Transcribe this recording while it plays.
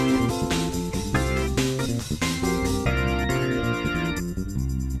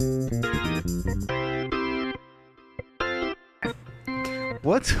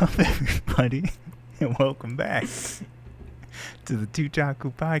What's up, everybody, and welcome back to the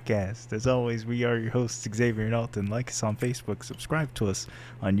Tuchaku Podcast. As always, we are your hosts, Xavier and Alton. Like us on Facebook, subscribe to us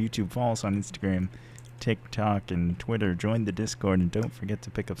on YouTube, follow us on Instagram, TikTok, and Twitter. Join the Discord, and don't forget to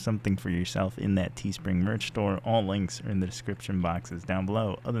pick up something for yourself in that Teespring merch store. All links are in the description boxes down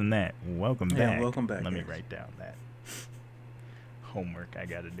below. Other than that, welcome back. Welcome back. Let me write down that homework I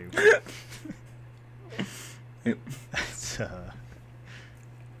gotta do. It's,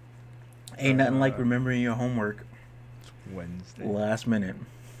 Ain't nothing like remembering your homework Wednesday. last minute.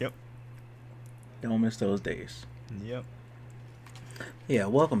 Yep. Don't miss those days. Yep. Yeah,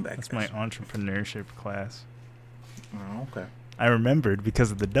 welcome back. That's my entrepreneurship class. Oh, okay. I remembered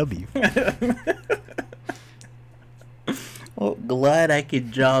because of the W. Well, glad I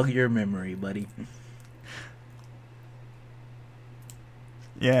could jog your memory, buddy.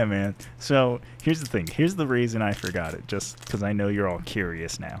 Yeah, man. So, here's the thing. Here's the reason I forgot it, just because I know you're all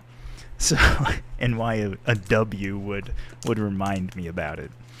curious now. So, and why a W would remind me about it.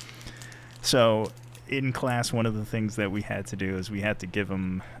 So, in class, one of the things that we had to do is we had to give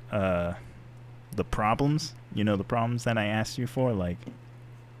them the problems. You know, the problems that I asked you for? Like,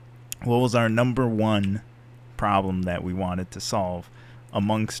 what was our number one problem that we wanted to solve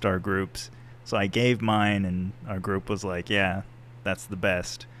amongst our groups? So, I gave mine, and our group was like, yeah, that's the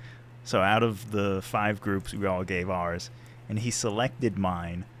best. So out of the 5 groups, we all gave ours, and he selected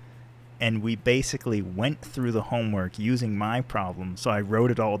mine, and we basically went through the homework using my problem. So I wrote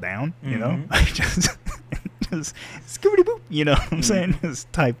it all down, you know? I just scoobity boop, you know what I'm saying?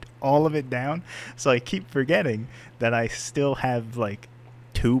 Just typed all of it down. So I keep forgetting that I still have like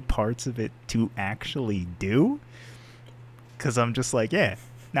 2 parts of it to actually do, because I'm just like, yeah,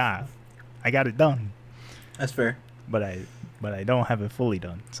 nah, I got it done. That's fair. But I don't have it fully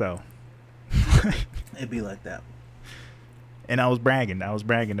done, so. It'd be like that. And I was bragging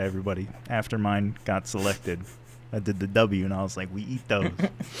to everybody after mine got selected. I did the W, and I was like, we eat those.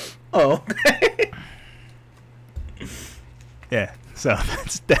 Oh. Yeah, so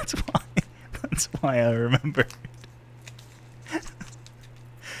that's why I remember.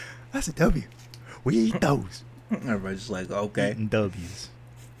 That's a W. We eat those. Everybody's just like, okay. Eating W's.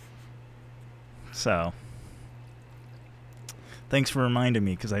 So. Thanks for reminding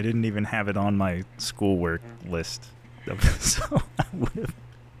me, because I didn't even have it on my schoolwork list. So I would have.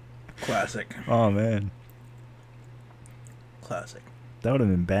 Classic. Oh, man. Classic. That would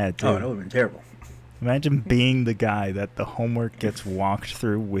have been bad, too. Oh, that would have been terrible. Imagine being the guy that the homework gets walked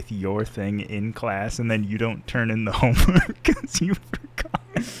through with your thing in class, and then you don't turn in the homework because you forgot.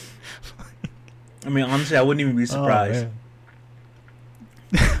 I mean, honestly, I wouldn't even be surprised.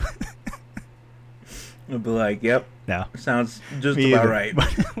 I'd be like, yep. No. Sounds just Me about either. right.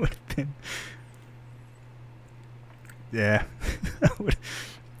 But it would have been. Yeah. That would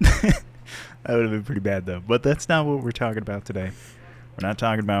have been pretty bad, though. But that's not what we're talking about today. We're not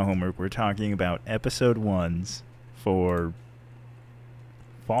talking about homework. We're talking about episode 1s for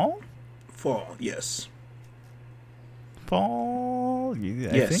fall? Fall, yes. Fall? I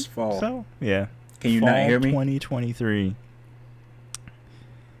Yes, think fall. So, yeah. Can you fall not hear me? 2023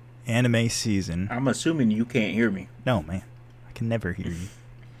 anime season. I'm assuming you can't hear me. No, man. I can never hear you.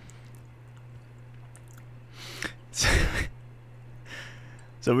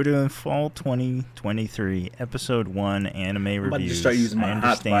 So we're doing fall 2023 episode 1 anime reviews. about to just start using my I hotspot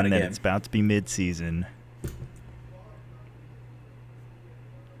understand that again. it's about to be mid-season.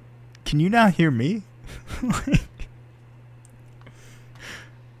 Can you not hear me?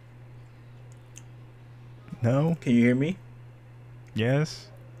 No? Can you hear me? Yes?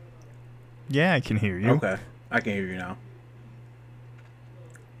 Yeah, I can hear you. Okay. I can hear you now.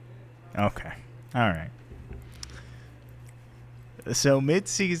 Okay. All right. So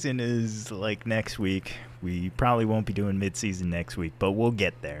mid-season is like next week. We probably won't be doing mid-season next week, but we'll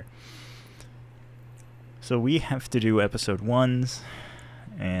get there. So we have to do episode 1s,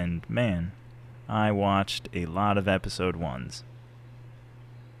 and man, I watched a lot of episode 1s.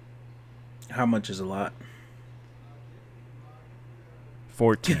 How much is a lot?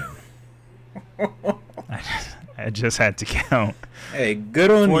 14. I just had to count. Hey, good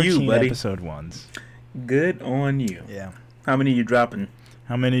on 14 you, buddy. episode 1s. Good on you. Yeah. How many you dropping?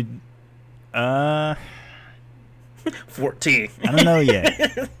 How many? 14. I don't know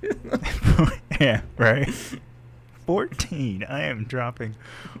yet. Yeah, right. 14. I am dropping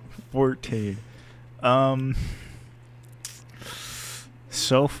 14.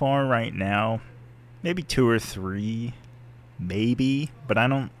 So far right now, maybe 2 or 3, maybe, but I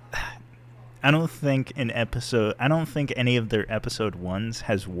don't think any of their episode 1s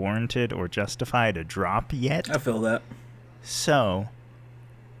has warranted or justified a drop yet. I feel that. So,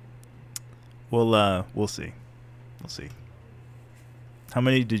 We'll see. We'll see. How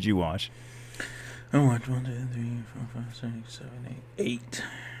many did you watch? I watched 1, 2, 3, 4, 5, 6, 7, 8, 8.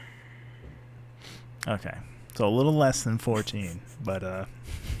 Okay, so a little less than 14, but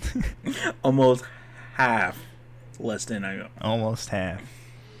Almost half less than I go. almost half.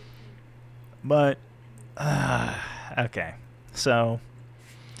 But okay, so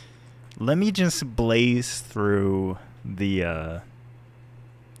let me just blaze through the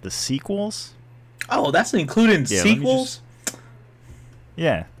sequels. Oh, that's including Yeah, let me sequels?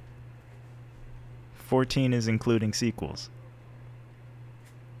 Yeah. 14 is including sequels.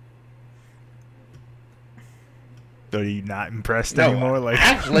 Are you not impressed No, anymore? Like,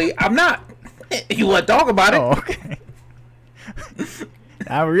 actually, I'm not. You want to talk about it? oh, okay.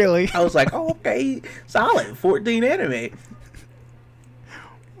 Not really. I was like, oh, okay, solid. 14 anime.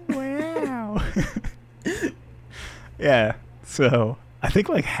 Wow. Yeah. So I think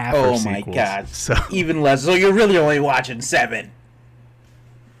like half are Oh sequels. my god. So Even less. So you're really only watching 7.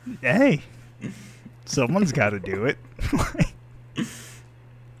 hey, someone's got to do it.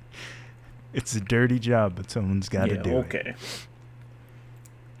 It's a dirty job, but someone's got to do it. Okay.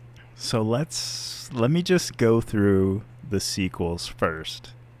 So let me just go through the sequels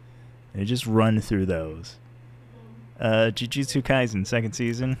first, and just run through those. Jujutsu Kaisen second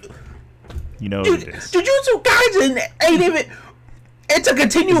season. You know Dude, what it is. Jujutsu Kaisen ain't even. It's a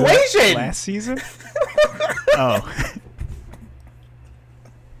continuation. Last season? Oh.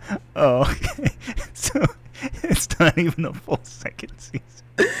 Oh, okay. So it's not even a full second season.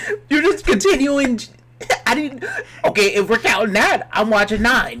 You're just continuing. I didn't. Okay, if we're counting that, I'm watching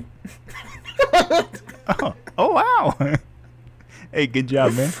 9. Oh wow. Hey, good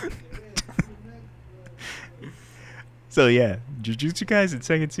job, man. So yeah, Jujutsu Kaisen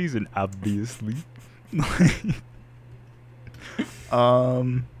second season, obviously.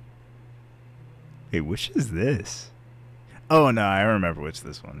 Hey, which is this? Oh no, I remember which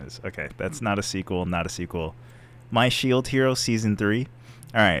this one is. Okay, that's not a sequel, not a sequel. My Shield Hero season 3.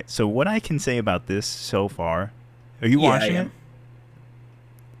 All right, so what I can say about this so far? Are you watching it?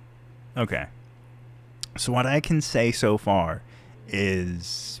 Okay. So what I can say so far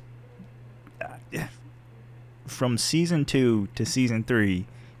is from season 2 to season 3,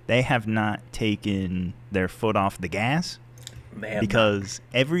 they have not taken their foot off the gas. Because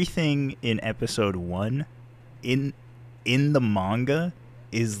everything in episode 1 in the manga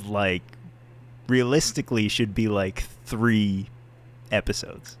is like realistically should be like 3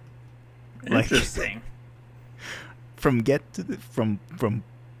 episodes. Interesting. Like, from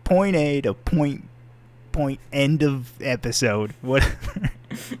point A to point end of episode, whatever.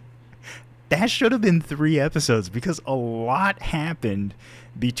 That should have been 3 episodes because a lot happened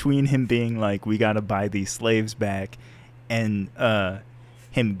between him being like, we gotta buy these slaves back, and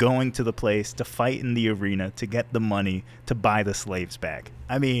him going to the place to fight in the arena to get the money to buy the slaves back.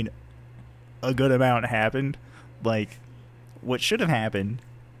 I mean, a good amount happened. Like, what should have happened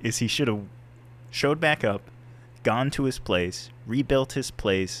is he should have showed back up, gone to his place, rebuilt his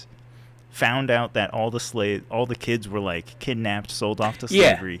place, found out that all the kids were like kidnapped, sold off to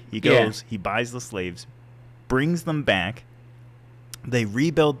slavery. He goes, he buys the slaves, brings them back. They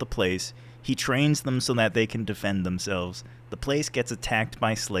rebuild the place. He trains them so that they can defend themselves. The place gets attacked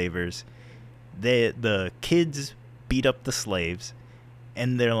by slavers. The kids beat up the slaves,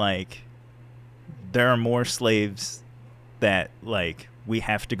 and they're like, there are more slaves that like we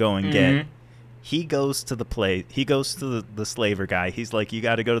have to go and get. He goes to the place. He goes to the slaver guy. He's like, you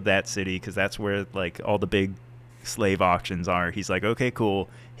got to go to that city because that's where like all the big slave auctions are. He's like, okay, cool.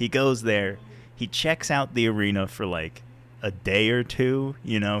 He goes there. He checks out the arena for like a day or two.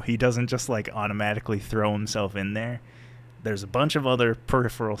 You know, he doesn't just like automatically throw himself in there. There's a bunch of other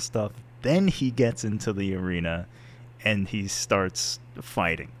peripheral stuff. Then he gets into the arena and he starts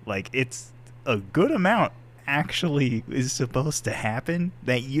fighting. Like, it's a good amount actually is supposed to happen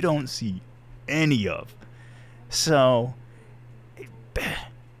that you don't see any of. So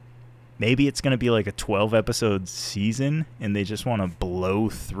maybe it's going to be like a 12 episode season and they just want to blow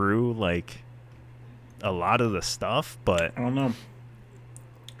through like a lot of the stuff, but I don't know.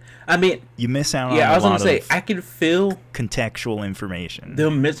 I mean, you miss out on I was a gonna lot say of I could feel contextual information. the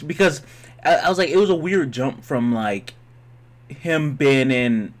miss because I was like, it was a weird jump from like him being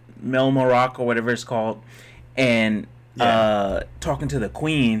in Melmaroc or whatever it's called, and talking to the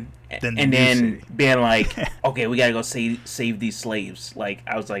queen, Then and the then city. being like, okay, we gotta go save these slaves. Like,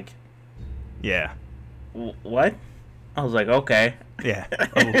 I was like, Yeah. What? I was like, okay. Yeah.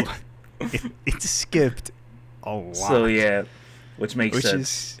 It skipped a lot. So yeah, which makes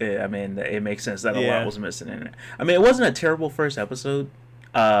sense. I mean, it makes sense that a lot was missing in it. I mean, it wasn't a terrible first episode.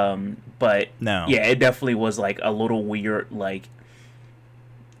 But No. yeah, it definitely was like a little weird,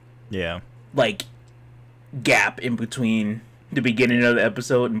 Yeah. like gap in between the beginning of the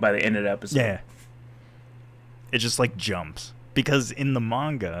episode and by the end of the episode. Yeah. It just like jumps because in the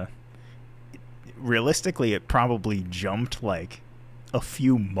manga, realistically, it probably jumped like a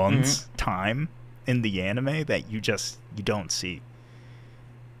few months time in the anime that you don't see.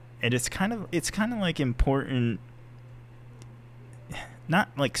 And it's kind of like important, not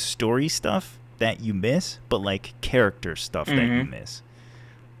like story stuff that you miss, but like character stuff that you miss.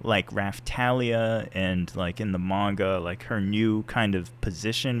 Like Raftalia and like in the manga, like her new kind of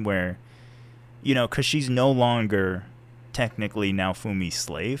position where, you know, because she's no longer technically Naofumi's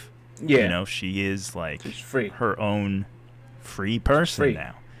slave. Yeah. You know, she is like She's free. her own free person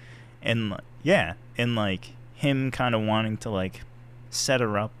now. And yeah, and like him kind of wanting to like set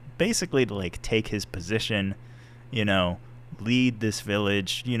her up basically to like take his position, you know, lead this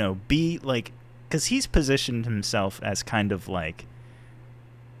village, you know, be like, because he's positioned himself as kind of like,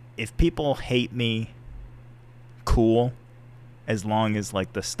 if people hate me, cool, as long as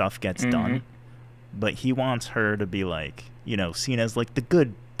like the stuff gets done. But he wants her to be like, you know, seen as like the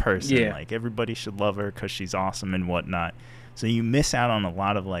good person. Yeah. Like everybody should love her because she's awesome and whatnot. So you miss out on a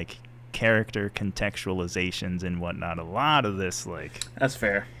lot of like character contextualizations and whatnot. A lot of this, like, that's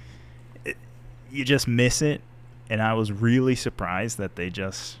fair. You just miss it. And I was really surprised that they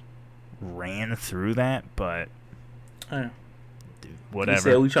just ran through that. But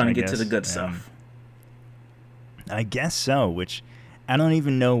whatever. We're trying to get to the good stuff. I guess so, which I don't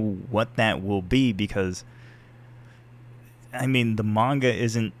even know what that will be because, I mean, the manga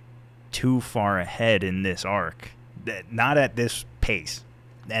isn't too far ahead in this arc. Not at this pace.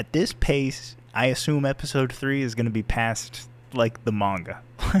 At this pace, I assume episode 3 is going to be past, like, the manga.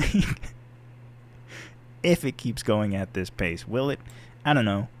 If it keeps going at this pace. Will it? I don't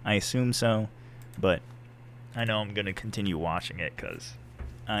know. I assume so, but I know I'm going to continue watching it because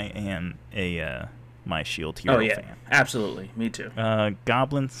I am a My Shield Hero fan. Absolutely. Me too.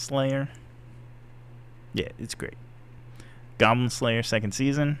 Goblin Slayer. Yeah, it's great. Goblin Slayer second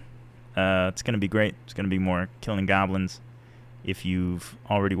season. It's going to be great. It's going to be more killing goblins. If you've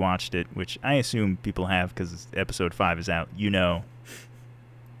already watched it, which I assume people have because episode 5 is out, you know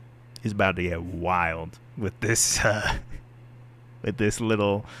is about to get wild with this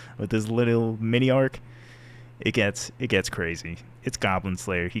little mini arc. It gets crazy. It's Goblin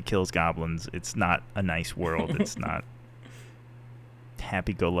Slayer. He kills goblins. It's not a nice world. It's not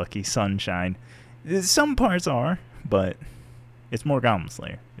happy-go-lucky sunshine. Some parts are, but it's more Goblin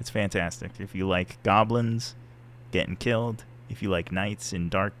Slayer. It's fantastic. If you like goblins getting killed, if you like knights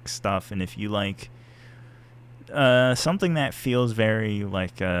and dark stuff, and if you like something that feels very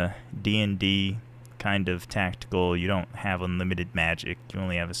like D&D kind of tactical, you don't have unlimited magic. You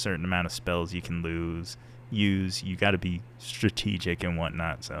only have a certain amount of spells you can use. You got to be strategic and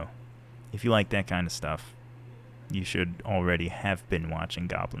whatnot. So if you like that kind of stuff, you should already have been watching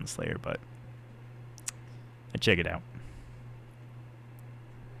Goblin Slayer, but check it out.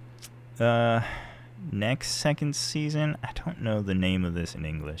 Next second season, I don't know the name of this in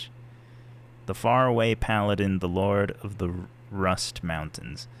English. The Faraway Paladin, the Lord of the Rust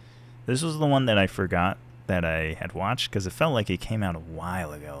Mountains. This was the one that I forgot that I had watched because it felt like it came out a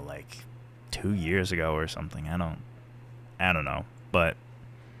while ago, like 2 years ago or something. I don't know, but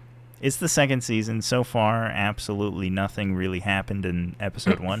it's the second season. So far, absolutely nothing really happened in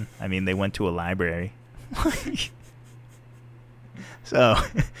episode 1. I mean, they went to a library. So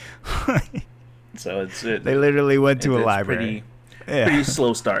they literally went to a library. Pretty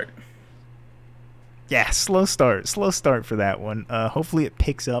slow start. Yeah, slow start for that one. Hopefully it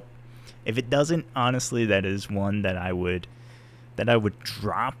picks up. If it doesn't, honestly, that is one that I would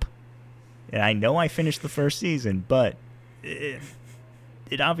drop. And I know I finished the first season, but it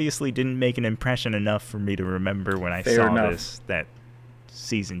obviously didn't make an impression enough for me to remember when I saw this that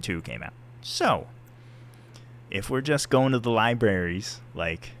season 2 came out. So, if we're just going to the libraries,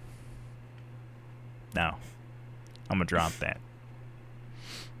 like, no, I'm gonna drop that.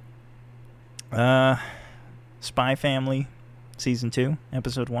 Spy Family, season 2,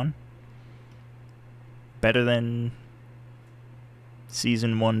 episode 1. Better than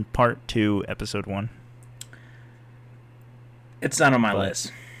season 1, part 2, episode 1. It's not on my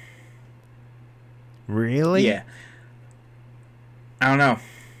list. Really? Yeah. I don't know.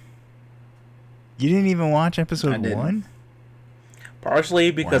 You didn't even watch episode 1?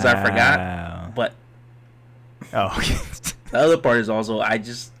 Partially because I forgot, but oh, the other part is also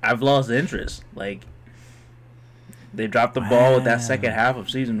I've lost interest. Like, they dropped the ball with that second half of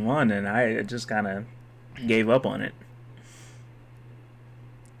season 1, and I just kind of gave up on it.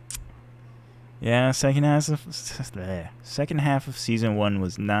 Yeah, second half of season 1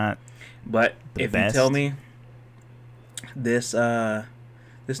 was not But the if best. you tell me this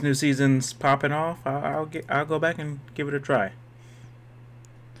this new season's popping off, I'll go back and give it a try.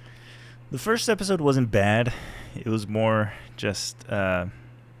 The first episode wasn't bad. It was more just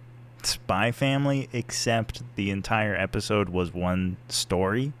Spy Family, except the entire episode was one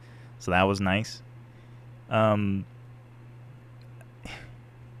story, so that was nice. I'll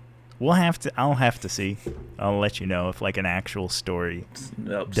have to see. I'll let you know if like an actual story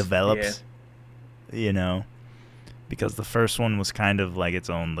develops. Yeah. You know, because the first one was kind of like its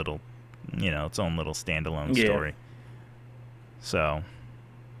own little standalone story. So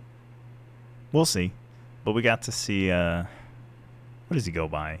we'll see. But we got to see what does he go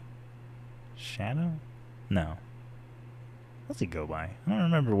by? Shadow? No. What's he go by? I don't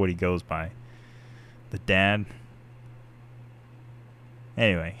remember what he goes by. The dad.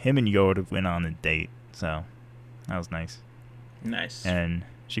 Anyway, him and Yoda went on a date, so that was nice. Nice. And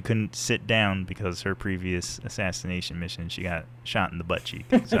she couldn't sit down because her previous assassination mission, she got shot in the butt cheek.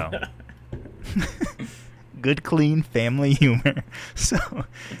 So good, clean family humor. So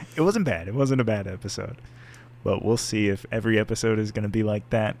it wasn't bad. It wasn't a bad episode. But we'll see if every episode is going to be like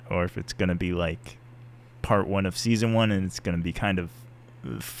that, or if it's going to be like part 1 of season 1 and it's going to be kind of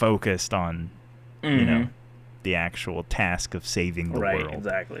focused on, you know, the actual task of saving the world. Right,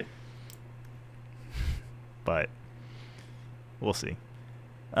 exactly. But we'll see.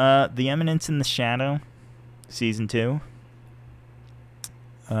 The Eminence in the Shadow, season 2.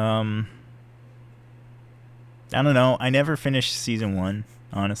 I don't know. I never finished season 1.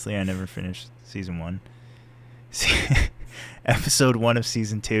 Honestly, I never finished season 1. Episode 1 of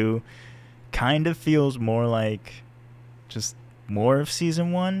season 2 kind of feels more like just more of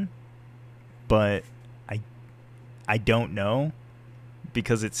season 1, but I don't know,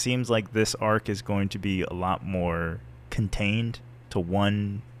 because it seems like this arc is going to be a lot more contained to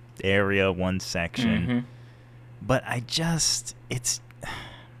one area, one section. But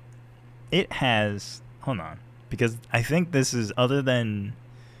it has, hold on, because I think this is other than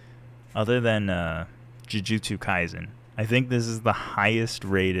Jujutsu Kaisen, I think this is the highest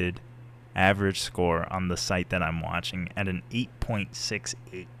rated average score on the site that I'm watching at an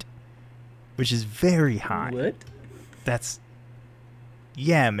 8.68, which is very high. What?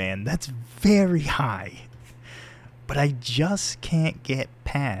 Yeah, man, that's very high. But I just can't get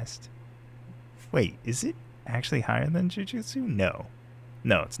past. Wait, is it actually higher than Jujutsu? No,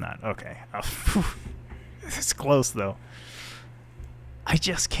 it's not. Okay. It's close, though. I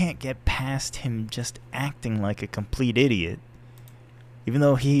just can't get past him just acting like a complete idiot, even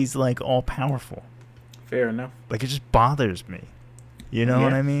though he's, like, all-powerful. Fair enough. Like, it just bothers me. You know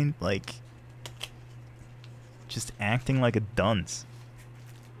what I mean? Like, just acting like a dunce.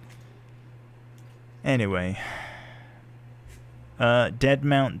 Anyway. Dead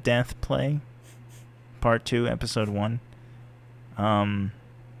Mount Death Play, Part 2, Episode 1.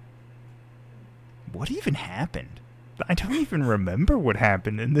 What even happened? I don't even remember what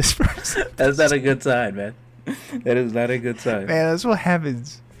happened in this first episode. That's not a good sign, man. That is not a good sign. Man, that's what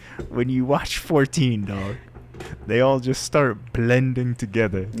happens when you watch 14, dog. They all just start blending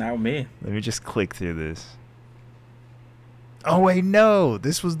together. Not me. Let me just click through this. Oh, wait, no.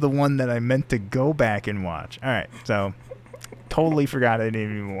 This was the one that I meant to go back and watch. All right, so totally forgot I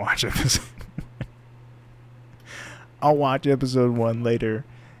didn't even watch episode 1. I'll watch episode 1 later,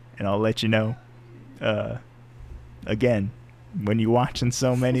 and I'll let you know. Again, when you're watching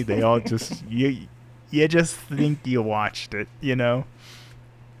so many, they all just... you just think you watched it, you know?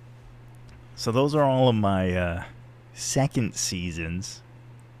 So those are all of my second seasons.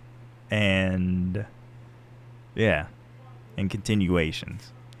 And... yeah. And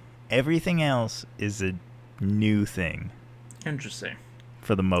continuations. Everything else is a new thing. Interesting.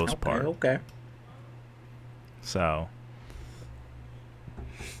 For the most part. Okay. So,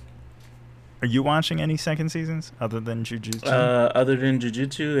 are you watching any second seasons other than Jujutsu? Other than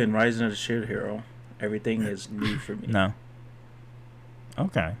Jujutsu and Rising of the Shield Hero, everything is new for me. No.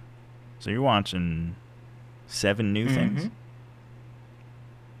 Okay. So you're watching 7 new things?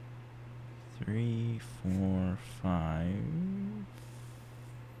 3, 4, 5,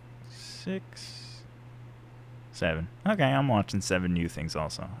 6, 7. Okay, I'm watching 7 new things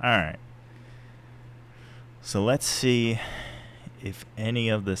also. Alright. So let's see if any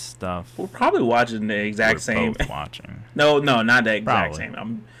of this stuff... We're probably watching the exact same. Both watching. No, not the exact Probably.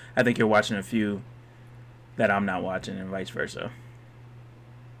 same. I think you're watching a few that I'm not watching and vice versa.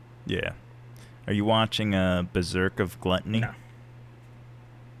 Yeah. Are you watching Berserk of Gluttony? No.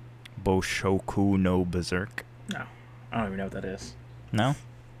 Boshoku no Berserk? No. I don't even know what that is. No?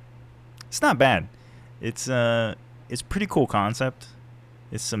 It's not bad. It's pretty cool concept.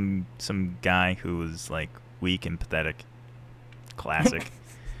 It's some guy who was like weak and pathetic. Classic.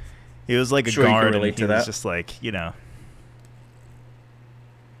 He was like a Sure you can guard, and relate he to was that. just like, you know.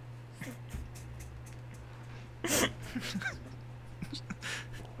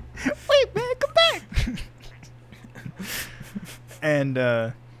 Wait, man, come back.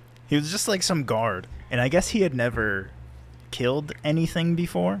 And he was just like some guard, and I guess he had never killed anything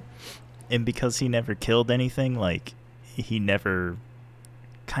before, and because he never killed anything, like he never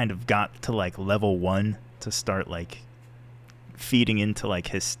kind of got to like level 1 to start like feeding into like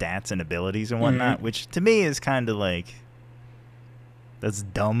his stats and abilities and whatnot, Mhm. which to me is kind of like, that's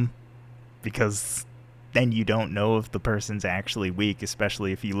dumb, because then you don't know if the person's actually weak,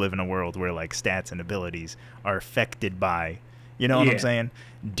 especially if you live in a world where like stats and abilities are affected by, you know what I'm Yeah. saying,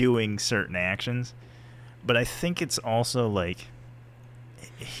 doing certain actions. But I think it's also like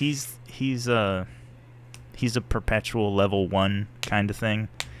he's a perpetual level 1 kind of thing.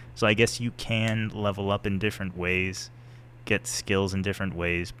 So I guess you can level up in different ways, get skills in different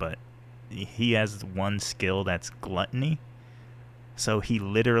ways, but he has one skill that's gluttony. So he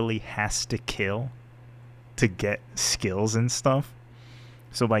literally has to kill to get skills and stuff.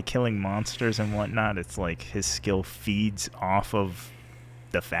 So by killing monsters and whatnot, it's like his skill feeds off of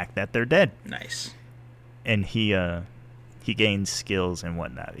the fact that they're dead. Nice. And he gains skills and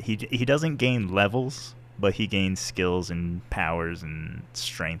whatnot. He doesn't gain levels, but he gains skills and powers and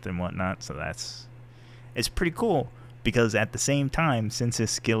strength and whatnot. So it's pretty cool, because at the same time, since his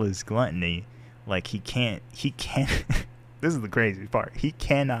skill is gluttony, like he can't this is the crazy part. He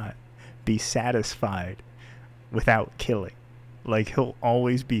cannot be satisfied without killing. Like, he'll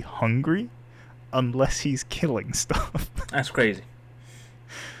always be hungry unless he's killing stuff. That's crazy.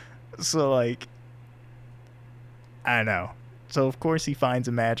 So like, I don't know. So of course he finds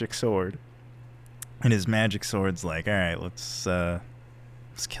a magic sword, and his magic sword's like, all right, let's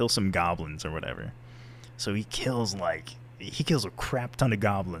kill some goblins or whatever. So he kills a crap ton of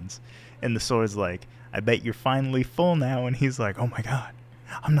goblins, and the sword's like, I bet you're finally full now. And he's like, oh my god,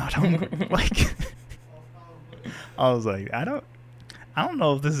 I'm not hungry. Like, I was like, I don't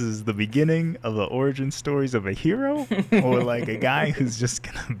know if this is the beginning of the origin stories of a hero, or like a guy who's just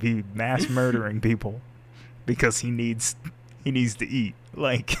gonna be mass murdering people because he needs to eat.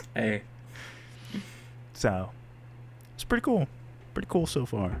 Like, Hey. so it's pretty cool. Pretty cool so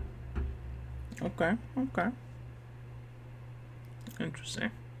far. Okay.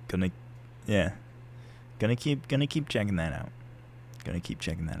 Interesting. Gonna keep checking that out.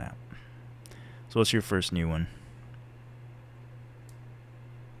 So what's your first new one?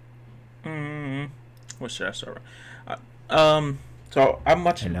 What should I start with? So I'm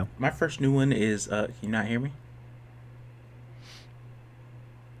watching. Hello? My first new one is. Can you not hear me?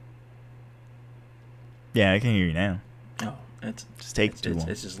 Yeah, I can hear you now. Oh, it's Just take too long.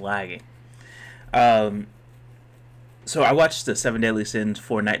 it's just lagging. So I watched the Seven Deadly Sins: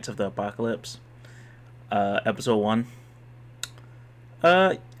 Four Nights of the Apocalypse, episode 1.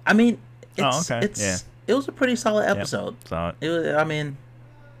 I mean, okay. Yeah. it was a pretty solid episode. Yep, saw it. It was, I mean,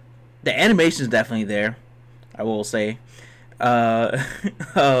 the animation's definitely there, I will say. Yeah.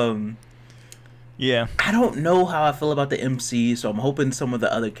 I don't know how I feel about the MC, so I'm hoping some of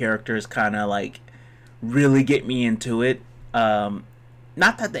the other characters kind of like really get me into it.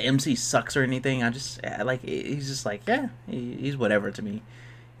 Not that the MC sucks or anything. Like, he's just like, yeah, he's whatever to me.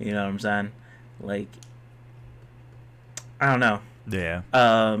 You know what I'm saying? Like, I don't know. Yeah.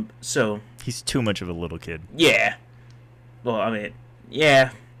 So He's too much of a little kid. yeah. Well, I mean,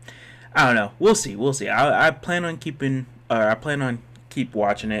 yeah. I don't know. We'll see. I plan on keep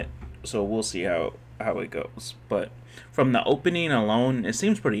watching it. So we'll see how it goes. But from the opening alone, it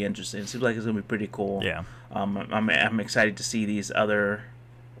seems pretty interesting. It seems like it's gonna be pretty cool. Yeah. I'm excited to see these other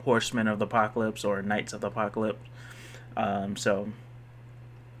Horsemen of the Apocalypse or Knights of the Apocalypse. So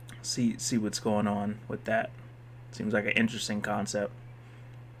see what's going on with that. Seems like an interesting concept.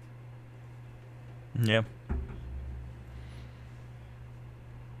 Yeah.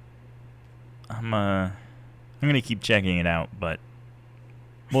 I'm gonna keep checking it out, but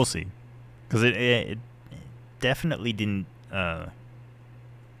we'll see, because it definitely didn't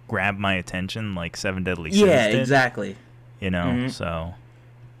grab my attention like Seven Deadly Sins Yeah, did, exactly. you know. Mhm. So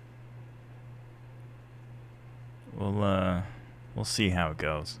we'll see how it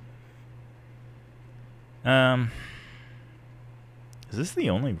goes. Is this the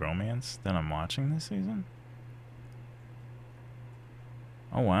only romance that I'm watching this season?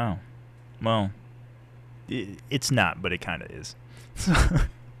 Oh wow. Well, it's not, but it kind of is.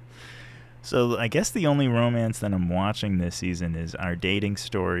 So I guess the only romance that I'm watching this season is our dating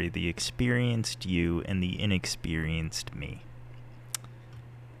story, the experienced you and the inexperienced me.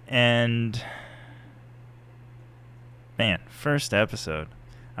 And man, first episode.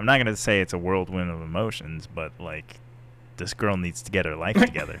 I'm not gonna say it's a whirlwind of emotions, but like, this girl needs to get her life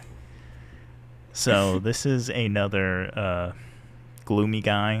together. So this is another gloomy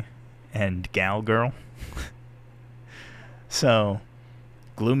guy and gal girl. So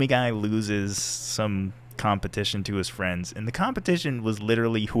gloomy guy loses some competition to his friends, and the competition was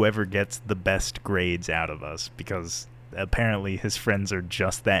literally whoever gets the best grades out of us, because apparently his friends are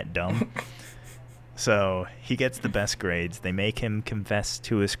just that dumb. So he gets the best grades. They make him confess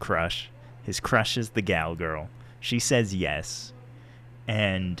to his crush. His crush is the gal girl. She says yes,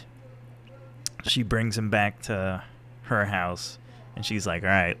 and she brings him back to her house, and she's like, all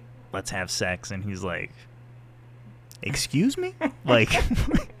right, let's have sex. And he's like, excuse me? Like,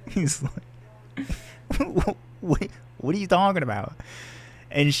 he's like, what are you talking about?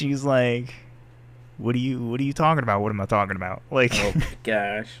 And she's like, what are you talking about? What am I talking about? Like, oh my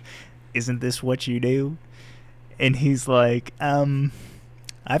gosh, isn't this what you do? And he's like,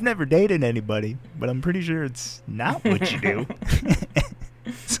 I've never dated anybody, but I'm pretty sure it's not what you do.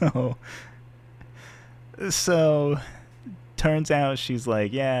 So turns out she's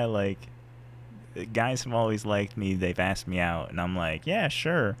like, yeah, like, guys have always liked me. They've asked me out. And I'm like, yeah,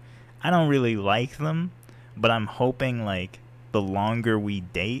 sure. I don't really like them, but I'm hoping, like, the longer we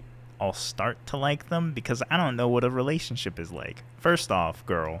date, I'll start to like them, because I don't know what a relationship is like. First off,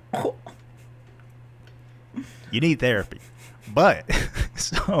 girl, you need therapy. But,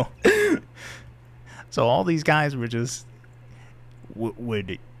 so all these guys were just,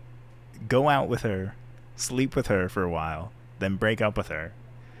 would go out with her, sleep with her for a while, then break up with her.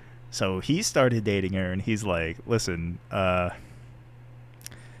 So he started dating her, and he's like, listen, not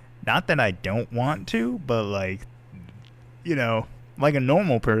that I don't want to, but, like, you know, like a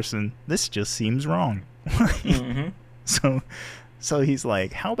normal person, this just seems wrong. mm-hmm. So he's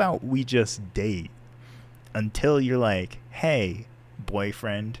like, how about we just date until you're like, hey,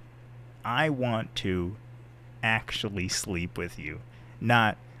 boyfriend, I want to actually sleep with you.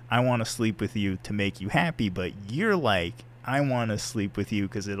 Not, I want to sleep with you to make you happy, but you're like, I want to sleep with you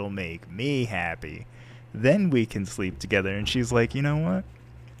because it'll make me happy. Then we can sleep together. And she's like, you know what?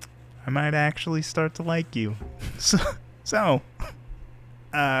 I might actually start to like you. So,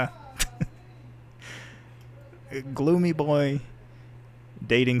 gloomy boy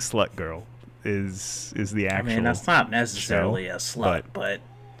dating slut girl is the actual. I mean, that's not necessarily show, a slut, but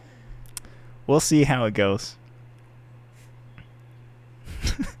we'll see how it goes.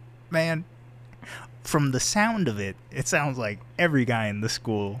 Man, from the sound of it, it sounds like every guy in the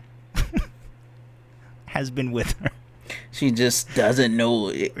school has been with her. She just doesn't know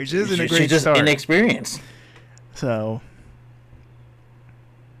it. Which isn't a great She's just start. inexperienced. So,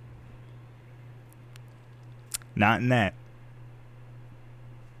 not in that,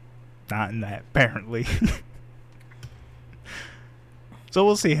 apparently. So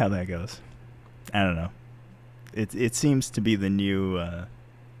we'll see how that goes. I don't know. It seems to be the new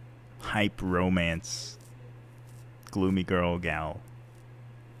hype romance gloomy girl gal.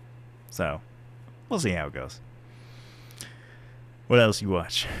 So we'll see how it goes. What else you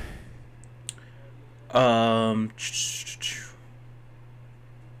watch?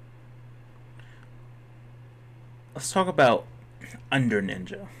 Let's talk about Under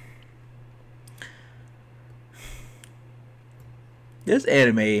Ninja. This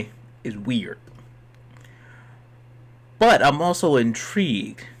anime is weird, but I'm also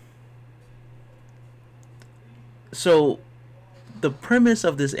intrigued. So, the premise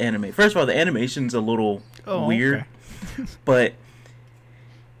of this anime, first of all, the animation's a little weird, okay. but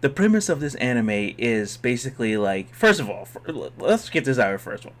the premise of this anime is basically like, first of all, let's get this out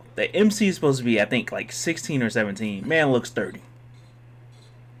first of all. The MC is supposed to be, I think, like 16 or 17. Man looks 30.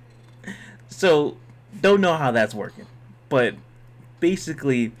 So, don't know how that's working. But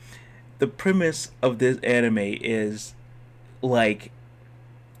basically, the premise of this anime is like,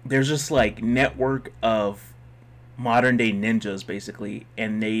 there's just like network of modern day ninjas basically,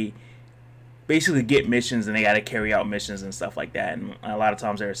 and they basically get missions and they got to carry out missions and stuff like that, and a lot of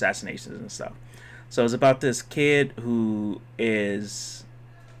times they're assassinations and stuff. So it's about this kid who is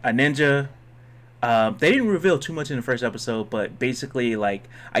a ninja. They didn't reveal too much in the first episode, but basically, like,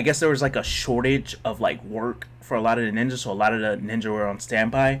 I guess there was like a shortage of like work for a lot of the ninjas, so a lot of the ninja were on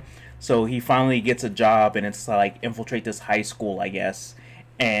standby. So he finally gets a job, and it's like infiltrate this high school, I guess,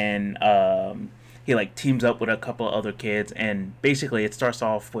 and he like teams up with a couple of other kids, and basically it starts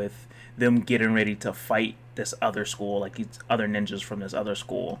off with them getting ready to fight this other school, like these other ninjas from this other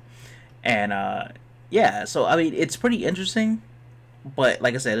school. And yeah, so I mean, it's pretty interesting, but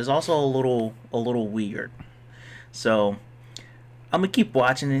like I said, it's also a little weird. So I'm gonna keep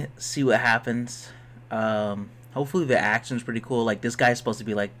watching it, see what happens. Hopefully the action's pretty cool. Like this guy's supposed to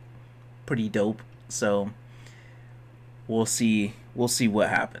be like pretty dope. So we'll see. We'll see what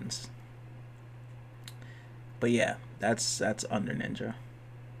happens. But yeah, that's Under Ninja.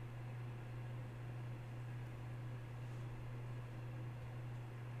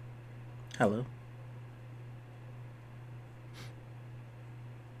 Hello.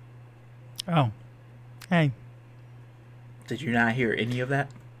 Oh, hey. Did you not hear any of that?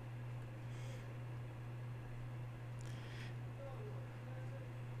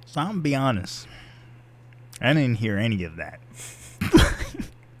 So I'm gonna be honest. I didn't hear any of that.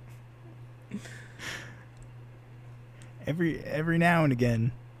 every now and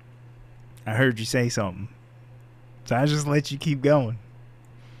again, I heard you say something, so I just let you keep going.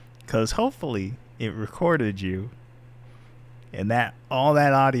 Cause hopefully it recorded you, and that all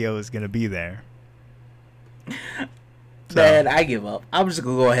that audio is gonna be there. So, Man, I give up. I'm just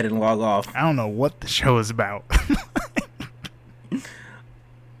gonna go ahead and log off. I don't know what the show is about.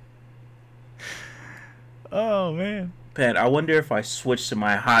 Oh man. Pat, I wonder if I switch to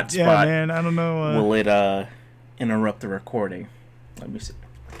my hotspot, Yeah, man. I don't know. will it interrupt the recording? Let me see.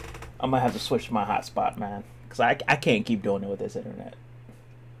 I might have to switch to my hotspot, man, because I can't keep doing it with this internet.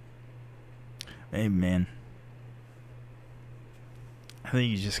 Hey, man. I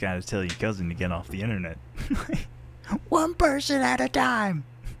think you just gotta tell your cousin to get off the internet. One person at a time.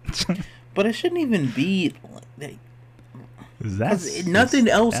 But it shouldn't even be like, That's nothing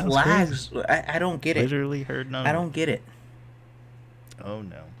else that was lags. crazy. I don't get it. Literally heard none. I don't get it. Oh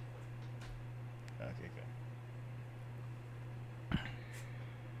no. Okay, good.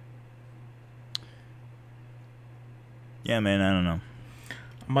 Yeah, man. I don't know.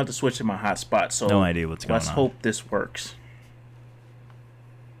 I'm about to switch to my hotspot, so No idea what's going let's on. hope this works.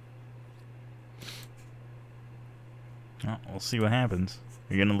 Well, we'll see what happens.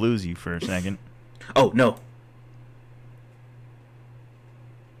 You're gonna lose you for a second. Oh no.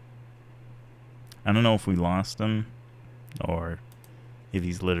 I don't know if we lost him or if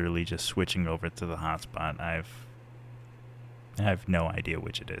he's literally just switching over to the hotspot. I have no idea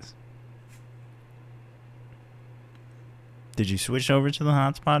which it is. Did you switch over to the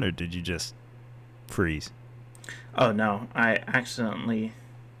hotspot or did you just freeze? Oh no, I accidentally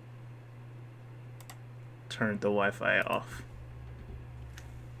turned the Wi-Fi off.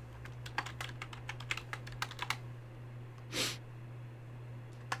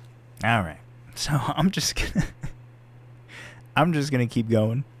 All right. So I'm just gonna keep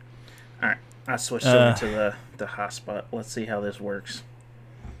going. All right, I switched over to the hotspot. Let's see how this works.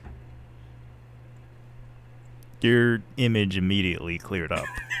 Your image immediately cleared up.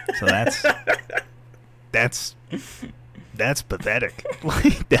 So that's pathetic.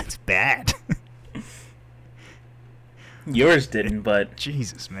 Like that's bad. Yours didn't, but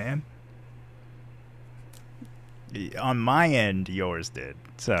Jesus, man. On my end, yours did.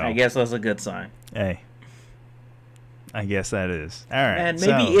 So I guess that's a good sign. hey, I guess that is. All right. And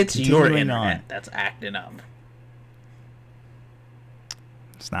maybe so, it's your continuing internet on. that's acting up.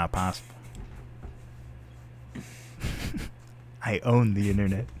 It's not possible. I own the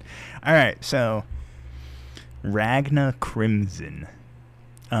internet. All right, so Ragna Crimson.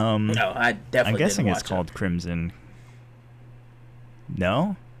 No, I definitely. I'm guessing didn't it's watch called Crimson.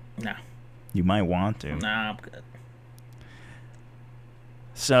 No? It. No, You might want to. nah, I'm good.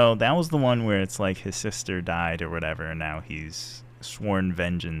 So that was the one where it's like his sister died or whatever, and now he's sworn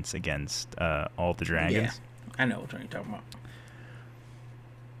vengeance against all the dragons. Yeah, I know what you're talking about.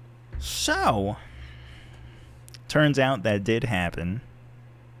 So, turns out that did happen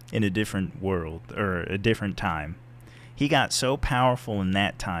in a different world, or a different time. He got so powerful in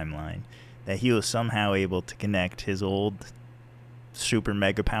that timeline that he was somehow able to connect his old super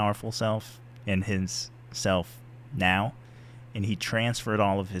mega powerful self and his self now, and he transferred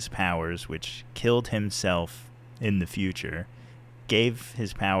all of his powers, which killed himself in the future, gave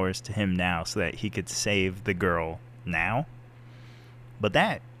his powers to him now so that he could save the girl now. But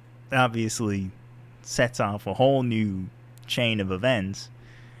that obviously sets off a whole new chain of events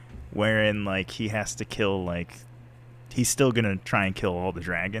wherein like he has to kill, like, he's still gonna try and kill all the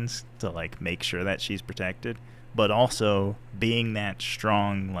dragons to like make sure that she's protected, but also being that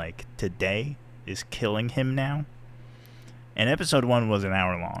strong like today is killing him now. And episode 1 was an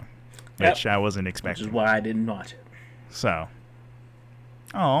hour long, which I wasn't expecting. Which is why I didn't watch it. So,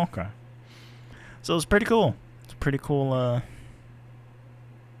 oh, okay. So it's pretty cool. It's pretty cool.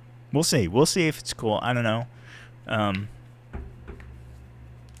 We'll see. We'll see if it's cool. I don't know.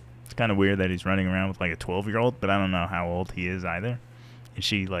 It's kind of weird that he's running around with like a 12-year-old, but I don't know how old he is either. And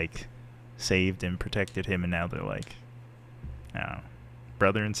she like saved and protected him, and now they're like, I don't know,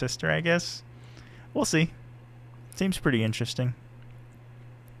 brother and sister, I guess. We'll see. Seems pretty interesting.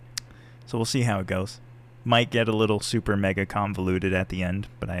 So we'll see how it goes. Might get a little super mega convoluted at the end,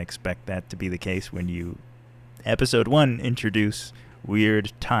 but I expect that to be the case when you, episode 1, introduce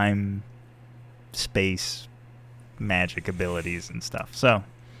weird time, space, magic abilities and stuff. So,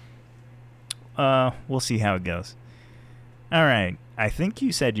 we'll see how it goes. Alright, I think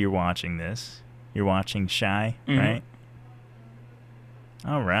you said you're watching this. You're watching Shy, right?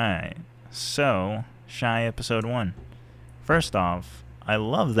 Alright, so, Shy episode 1. First off, I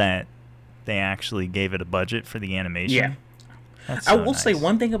love that they actually gave it a budget for the animation. Yeah. That's I so will say nice.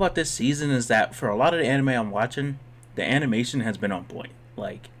 one thing about this season is that for a lot of the anime I'm watching, the animation has been on point.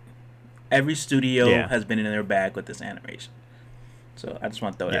 Like, every studio has been in their bag with this animation. So I just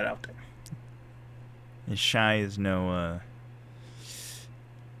want to throw that out there. And Shy is no...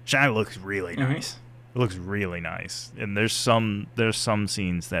 Shy looks really nice. It looks really nice. And there's some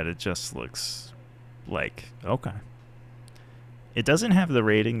scenes that it just looks like, okay. It doesn't have the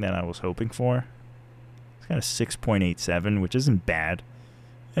rating that I was hoping for. It's got a 6.87, which isn't bad.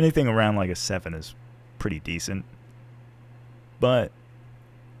 Anything around like a 7 is pretty decent. But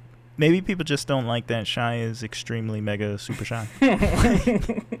maybe people just don't like that Shy is extremely mega super shy.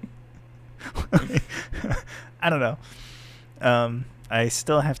 I don't know. I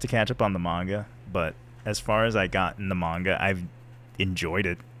still have to catch up on the manga, but as far as I got in the manga, I've enjoyed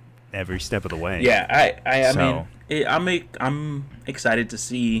it every step of the way. Yeah, I mean, I'm excited to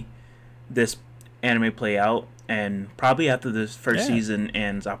see this anime play out, and probably after this first season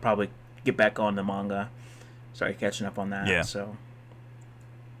ends, I'll probably get back on the manga, start catching up on that. Yeah. So.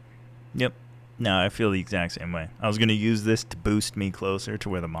 Yep. No, I feel the exact same way. I was gonna use this to boost me closer to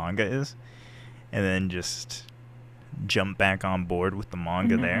where the manga is, and then just jump back on board with the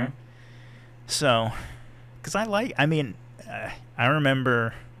manga there. So, because I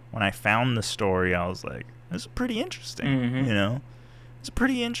remember when I found the story, I was like, this is pretty interesting, you know? It's a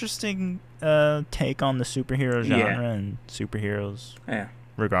pretty interesting take on the superhero genre and superheroes. Yeah.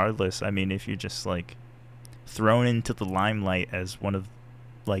 Regardless, I mean, if you're just, like, thrown into the limelight as one of,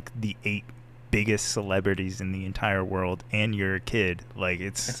 like, the 8 biggest celebrities in the entire world, and you're a kid, like,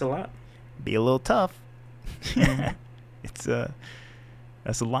 it's a lot. Be a little tough. That's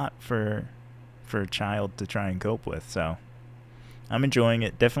a lot for a child to try and cope with, so I'm enjoying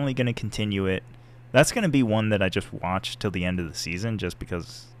it. Definitely going to continue it. That's going to be one that I just watch till the end of the season just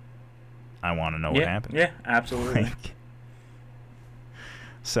because I want to know what happens. Yeah, absolutely.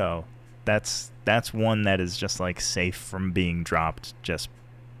 So that's one that is just like safe from being dropped just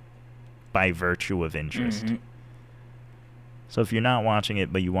by virtue of interest. So if you're not watching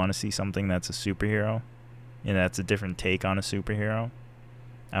it but you want to see something that's a superhero, and that's a different take on a superhero,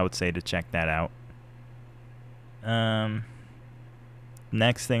 I would say to check that out.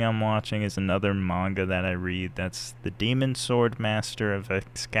 Next thing I'm watching is another manga that I read. That's The Demon Sword Master of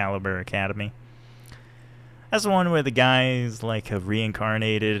Excalibur Academy. That's the one where the guy is like a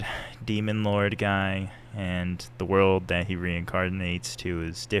reincarnated demon lord guy, and the world that he reincarnates to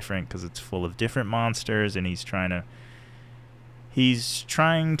is different because it's full of different monsters, and he's trying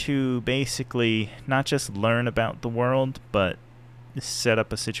to basically not just learn about the world, but set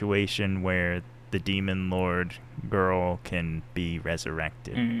up a situation where the demon lord girl can be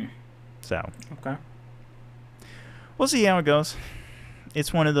resurrected. So, okay, we'll see how it goes.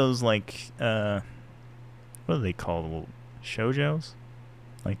 It's one of those like what do they call shoujos?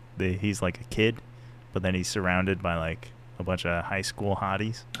 Like he's like a kid, but then he's surrounded by like a bunch of high school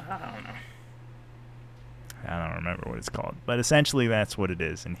hotties. I don't know. I don't remember what it's called, but essentially that's what it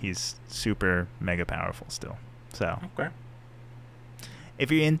is, and he's super mega powerful still. So, okay. If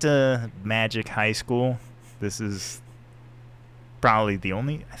you're into Magic High School, this is probably I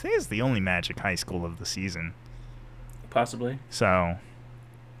think it's the only Magic High School of the season. Possibly. So,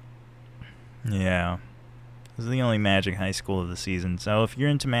 yeah. This is the only Magic High School of the season. So if you're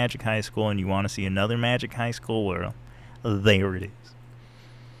into Magic High School and you want to see another Magic High School, well, there it is.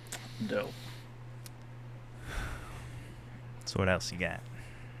 Dope. So what else you got?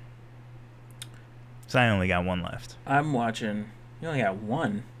 So I only got one left. I'm watching. You only got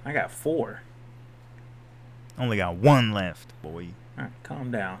one. I got 4. Only got one left, boy. Alright, calm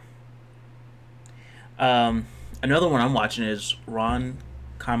down. Another one I'm watching is Ron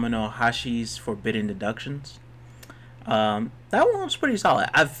Kaminohashi's Forbidden Deductions. That one was pretty solid.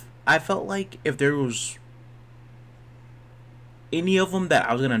 I felt like if there was any of them that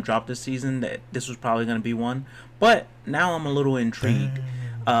I was gonna drop this season, that this was probably gonna be one. But now I'm a little intrigued.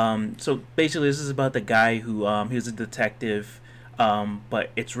 So basically, this is about the guy who he was a detective, but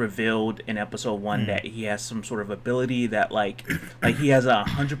it's revealed in episode one that he has some sort of ability that like he has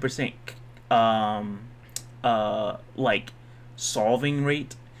 100% um like solving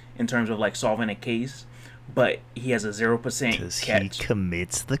rate in terms of like solving a case, but he has a 0% Because he catch.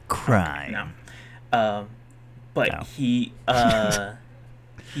 commits the crime. No. But No. he has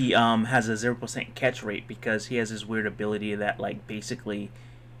a 0% catch rate because he has this weird ability that like basically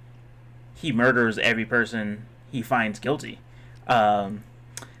he murders every person he finds guilty. Um,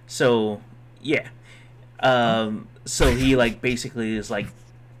 so yeah. So he like basically is like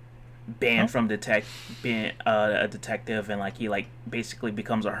banned from being a detective, and like he like basically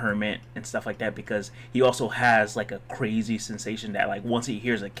becomes a hermit and stuff like that because he also has like a crazy sensation that like once he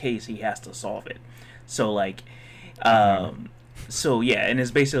hears a case he has to solve it. So like so yeah, and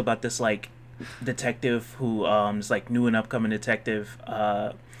it's basically about this like detective who is like new and upcoming detective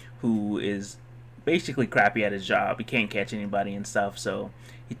who is basically crappy at his job. He can't catch anybody and stuff, so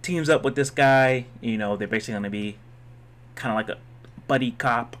he teams up with this guy. You know, they're basically going to be kind of like a buddy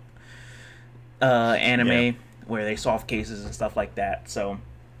cop anime where they solve cases and stuff like that. So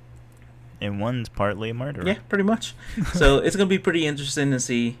And one's partly a murderer. yeah, pretty much. So it's gonna be pretty interesting to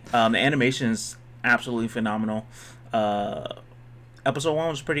see. The animation is absolutely phenomenal. Episode one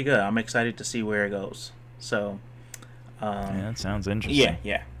was pretty good. I'm excited to see where it goes. So Yeah, that sounds interesting.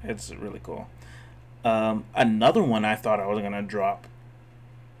 yeah, it's really cool. Another one I thought I was gonna drop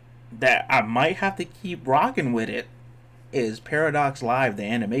that I might have to keep rocking with it is Paradox Live, the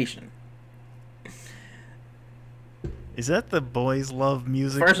animation. Is that the boys love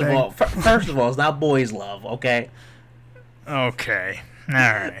music First thing? of all, it's not boys love, okay? Okay. All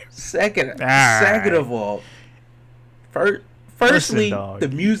right. Second right. of all, firstly, dog. the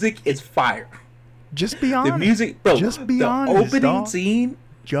music is fire. Just be honest. The music, bro. Just be the honest, opening dog. scene.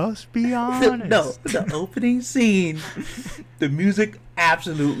 Just be honest. No, the opening scene. The music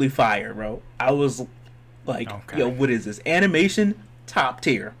absolutely fire, bro. I was like, Okay. yo, what is this? Animation top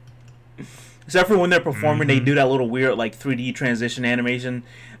tier. Except for when they're performing, they do that little weird like 3D transition animation.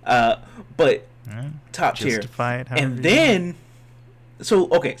 But top tier. Justify it however And you then,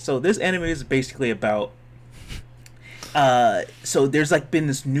 so this anime is basically about. So there's like been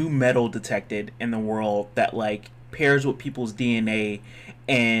this new metal detected in the world that like pairs with people's DNA,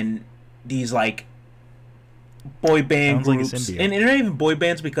 and these like boy band Sounds like a groups, symbiote. and they're not even boy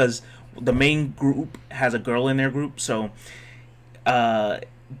bands because the main group has a girl in their group. So,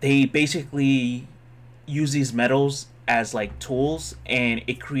 they basically use these metals as like tools, and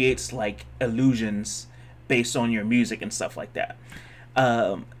it creates like illusions based on your music and stuff like that.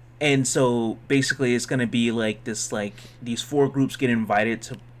 And so basically it's gonna be like this, like these four groups get invited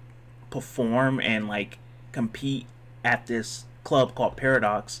to perform and like compete at this club called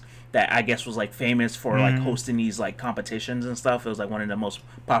Paradox that I guess was like famous for like hosting these like competitions and stuff. It was like one of the most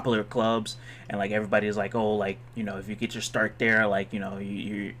popular clubs, and like everybody's like, oh, like, you know, if you get your start there, like, you know,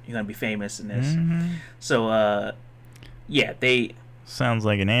 you're gonna be famous in this. So yeah, they Sounds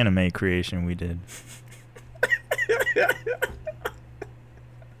like an anime creation we did.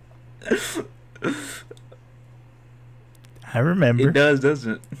 I remember. it does,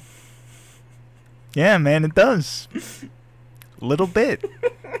 doesn't it? Yeah, man, it does. A little bit.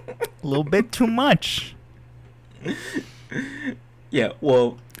 A little bit too much. Yeah,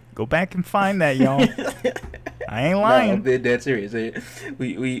 well, Go back and find that, y'all. I ain't lying. no, I'm being dead serious.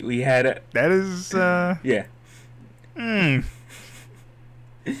 We had a That is, yeah. mm,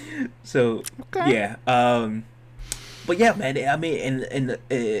 So Okay. yeah, but yeah, man. I mean,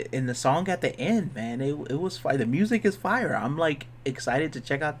 in the song at the end, man, it was fire. The music is fire. I'm like excited to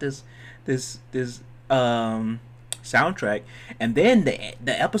check out this soundtrack. And then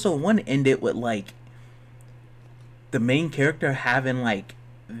the episode one ended with like the main character having like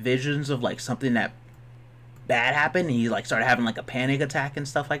visions of like something that bad happened, and he like started having like a panic attack and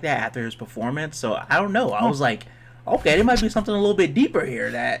stuff like that after his performance. So I don't know. I was like, okay, there might be something a little bit deeper here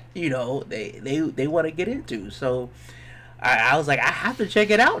that, you know, they want to get into. So I was like, I have to check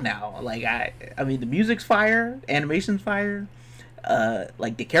it out now. Like I mean, the music's fire, animation's fire.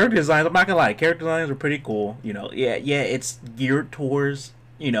 Like the character designs, I'm not gonna lie, character designs are pretty cool. You know, yeah, it's geared towards,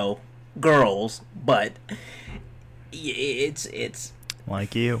 you know, girls, but it's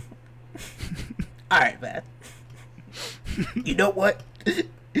like you. all right, man. You know what?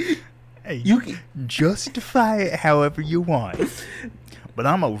 Hey, You can. justify it however you want. But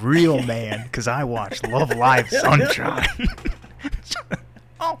I'm a real man because I watch Love Live Sunshine.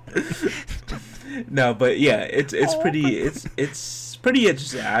 Oh. No, but yeah, it's pretty interesting.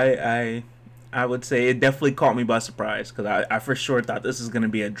 I would say it definitely caught me by surprise because I for sure thought this is going to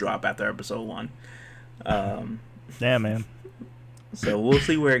be a drop after episode 1. Yeah, man. So we'll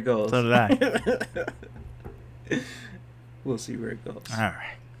see where it goes. So did I. We'll see where it goes. All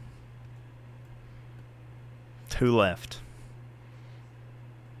right. 2 left.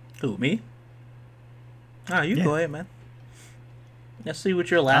 Who, me? Oh, you Yeah. go ahead, man. Let's see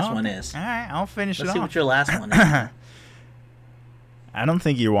what your last one is. All right, I'll finish Let's it see off. what your last one is. I don't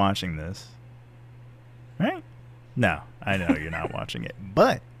think you're watching this. Right? No, I know you're not watching it.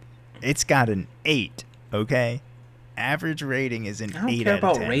 But it's got an 8, okay? Average rating is an I don't 8 care out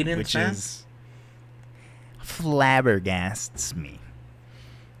about of 10, ratings, which man. is flabbergasts me.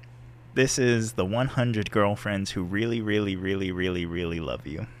 This is the 100 girlfriends who really, really, really, really, really love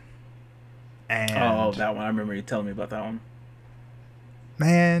you. And Oh, that one. I remember you telling me about that one.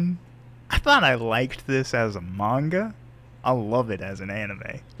 man, I thought I liked this as a manga. I love it as an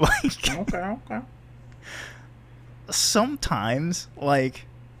anime. Like, Okay. sometimes, like,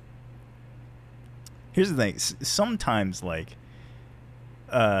 here's the thing. Sometimes, like,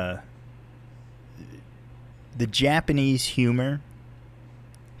 the Japanese humor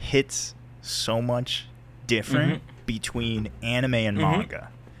hits so much different between anime and manga.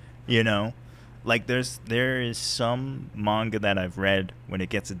 You know? Like, there is some manga that I've read when it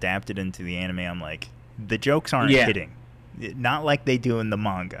gets adapted into the anime, I'm like, the jokes aren't hitting. Not like they do in the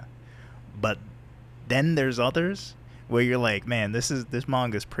manga. But then there's others where you're like, man, this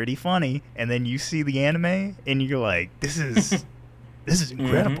manga's pretty funny, and then you see the anime and you're like, this is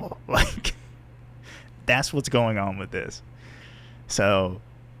incredible. Like, that's what's going on with this. So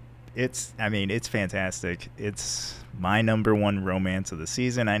it's fantastic. It's my number 1 romance of the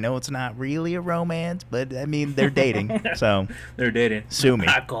season. I know it's not really a romance, but I mean, they're dating. So They're dating. sue me.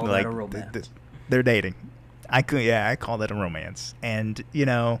 I call Like, that a romance. they're dating. I call that a romance. And, you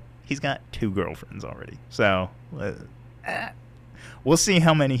know, he's got 2 girlfriends already. So we'll see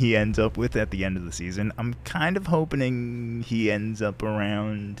how many he ends up with at the end of the season. I'm kind of hoping he ends up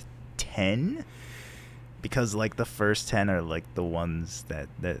around 10, because, like, the first 10 are, like, the ones that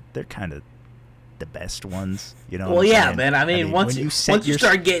they're kind of the best ones, you know. Well, yeah, man. I mean, once you start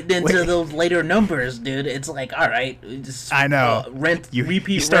getting into Wait. those later numbers, dude, it's like, all right, just I know. repeat,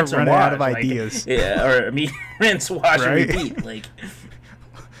 you start rinse, and running out of wash, ideas. Like, yeah, or I mean, rinse, wash, Right? and repeat.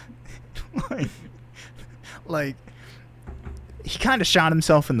 Like he kind of shot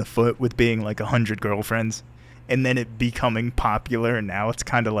himself in the foot with being like 100 girlfriends, and then it becoming popular, and now it's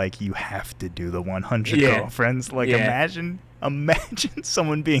kind of like you have to do the 100 girlfriends. Like, imagine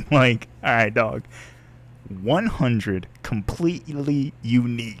someone being like, all right, dog, 100 completely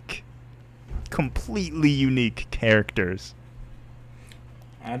unique characters.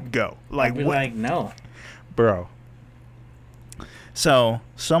 I'd Go. I'd be what? like, no. Bro. So,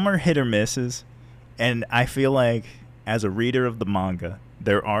 some are hit or misses, and I feel like as a reader of the manga,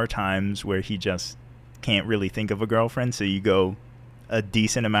 there are times where he just can't really think of a girlfriend, so you go a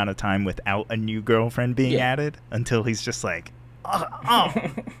decent amount of time without a new girlfriend being added until he's just like,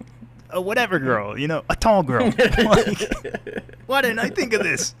 whatever girl, you know, a tall girl. Like, why didn't I think of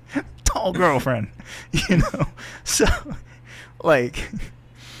this? Tall girlfriend, you know? So, like,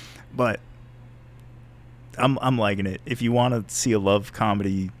 but I'm liking it. If you want to see a love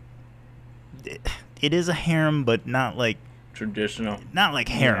comedy, it is a harem, but not like traditional. Not like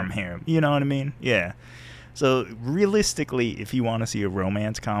harem. You know what I mean? Yeah. So realistically, if you want to see a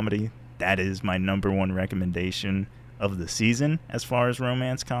romance comedy, that is my number 1 recommendation of the season as far as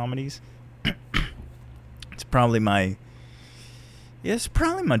romance comedies. It's probably my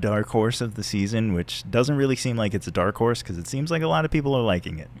dark horse of the season, which doesn't really seem like it's a dark horse because it seems like a lot of people are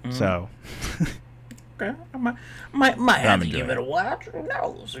liking it. So okay, I might have to give it a watch. Who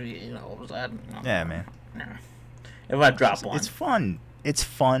knows? You know, yeah, man. If I drop one, it's fun. It's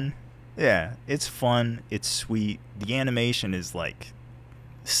fun. Yeah, it's fun. It's sweet. The animation is like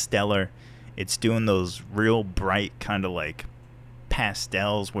stellar. It's doing those real bright kind of like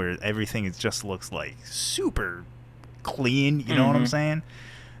pastels where everything just looks like super clean. You know what I'm saying?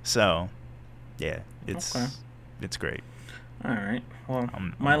 So, yeah, it's great. All right. Well,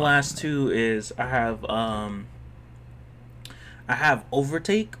 my last 2 is I have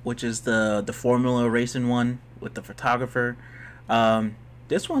Overtake, which is the Formula racing one with the photographer.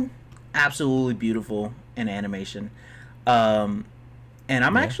 This one, absolutely beautiful in animation. And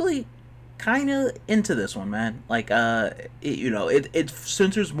I'm actually kind of into this one, man. Like, it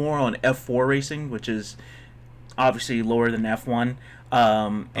centers more on F4 racing, which is obviously lower than F1.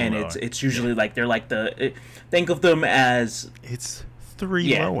 And it's usually like they're like think of them as it's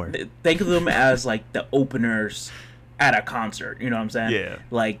 3 lower. Think of them as like the openers at a concert. You know what I'm saying? Yeah.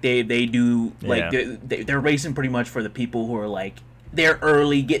 Like they do like Yeah. they're racing pretty much for the people who are like they're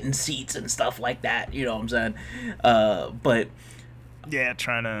early getting seats and stuff like that. You know what I'm saying? But Yeah,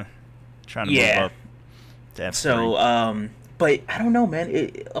 trying to Yeah. move up to F3. so but I don't know,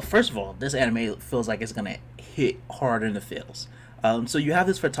 man. First of all, this anime feels like it's gonna hit hard in the feels. So you have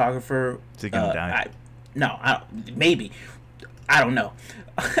this photographer. Is he gonna die? Maybe. I don't know.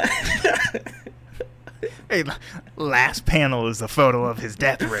 Hey, last panel is a photo of his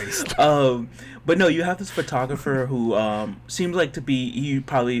death race. But no, you have this photographer who seems like to be, he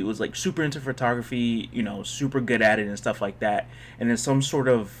probably was like super into photography, you know, super good at it and stuff like that. And then some sort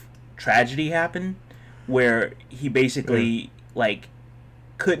of tragedy happened where he basically like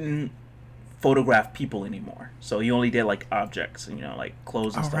couldn't photograph people anymore. So he only did like objects, you know, like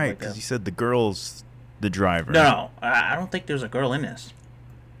clothes and Oh, stuff right, like because that. you said the girl's the driver. No, I don't think there's a girl in this.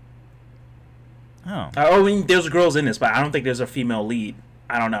 Oh. I mean, there's girls in this, but I don't think there's a female lead.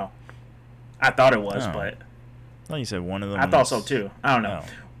 I don't know. I thought it was, Oh. but I thought you said one of them I thought was- so too. I don't know. Oh.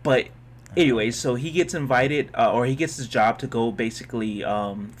 But anyways, so he gets invited, or he gets his job to go basically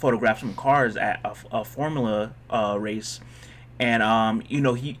photograph some cars at a Formula race. And, you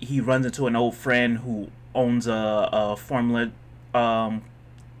know, he runs into an old friend who owns a Formula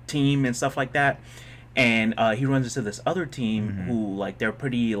team and stuff like that. And he runs into this other team who, like, they're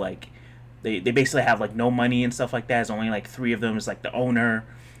pretty, like, they basically have, like, no money and stuff like that. There's only, like, 3 of them. It's, like, the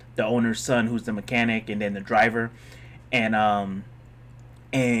owner's son, who's the mechanic, and then the driver. And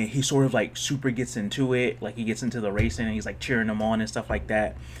he sort of, like, super gets into it. Like, he gets into the racing, and he's, like, cheering them on and stuff like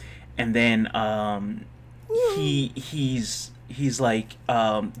that. And then he's like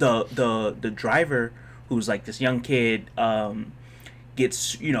the driver, who's like this young kid,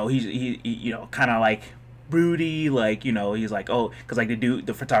 gets, you know, he you know, kind of like broody, like, you know, he's like, oh, because like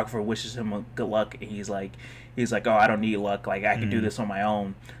the photographer wishes him good luck, and he's like oh, I don't need luck, like I can do this on my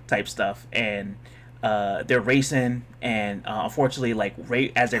own type stuff. And they're racing, and unfortunately, like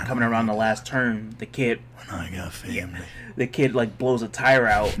right as they're coming around the last turn, the kid I got family. the kid like blows a tire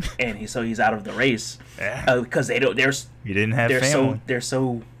out, and he's out of the race. Yeah. Because they don't, You didn't have family. they're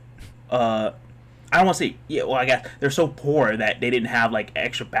so I don't want to say, yeah, well, I guess they're so poor that they didn't have like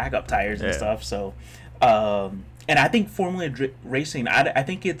extra backup tires and Yeah. stuff. So and I think racing, I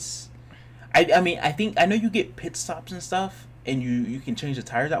think it's I mean, I know you get pit stops and stuff, and you can change the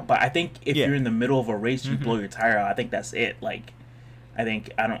tires out, but I think if Yeah. you're in the middle of a race, you blow your tire out, I think that's it. Like, I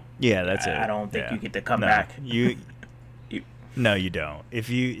Yeah, that's it. I don't think Yeah. you get to come No, back. No, you don't. If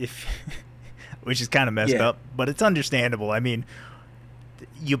which is kind of messed Yeah. up, but it's understandable. I mean,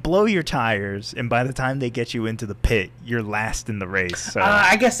 you blow your tires, and by the time they get you into the pit, you're last in the race. So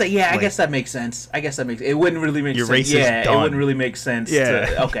I guess that, yeah, I like- guess that makes sense. It wouldn't really make Your sense. race is Yeah, it done. wouldn't really make sense.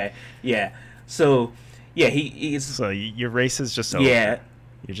 Yeah. Okay. Yeah. So, yeah, he's so your race is just over. yeah.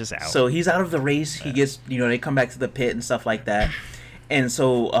 You're just out. So he's out of the race. He gets, you know, they come back to the pit and stuff like that. And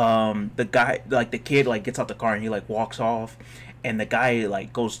so the guy, like the kid, like gets out the car and he like walks off, and the guy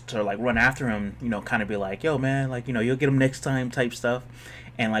like goes to like run after him, you know, kind of be like, yo man, like, you know, you'll get him next time type stuff.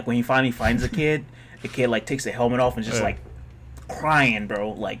 And like when he finally finds the kid like takes the helmet off and just like crying,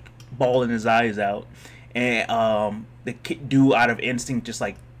 bro, like bawling his eyes out. And the kid, dude, out of instinct, just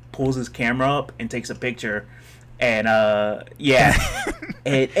like pulls his camera up and takes a picture. And yeah,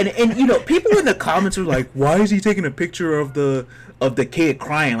 and you know, people in the comments are like, "Why is he taking a picture of the kid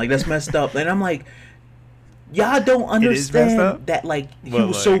crying? Like that's messed up." And I'm like, y'all don't is messed understand up? that like he Well,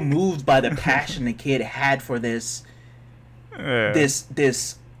 was so like- moved by the passion the kid had for this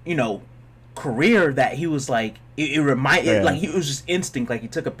you know career that he was like it reminded Yeah. like it was just instinct, like he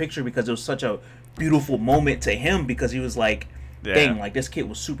took a picture because it was such a beautiful moment to him, because he was like, Yeah. dang, like this kid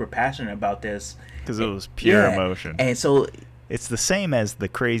was super passionate about this. because it was pure Yeah. emotion. And so It's the same as the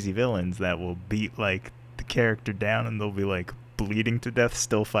crazy villains that will beat like the character down, and they'll be like bleeding to death,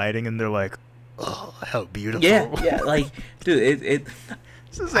 still fighting, and they're like, "Oh, how beautiful!" yeah, like dude, it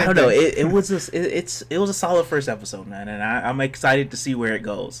It's the same I don't know, thing. it was it was a solid first episode, man, and I'm excited to see where it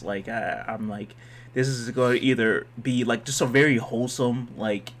goes. Like I'm like, this is going to either be like just a very wholesome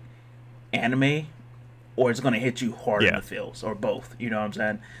like anime, or it's going to hit you hard in Yeah. the feels, or both. You know what I'm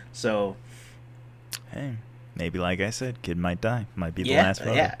saying? So Hey, maybe like I said, kid might die. Might be the yeah, last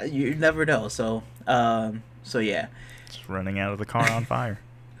photo. yeah, you never know. So so yeah, Just running out of the car on fire.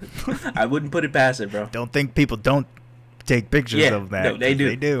 I wouldn't put it past it, bro. Don't think people don't take pictures Yeah, of that. no, they 'cause do.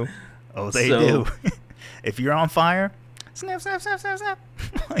 They do. Oh, they So- do. If you're on fire, snap, snap, snap, snap, snap.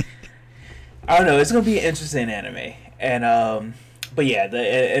 I don't know. It's gonna be an interesting anime, and but yeah,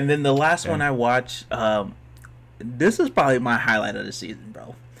 and then the last one I watched, this is probably my highlight of the season,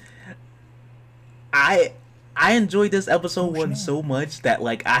 bro. I enjoyed this episode Oh one snap! so much that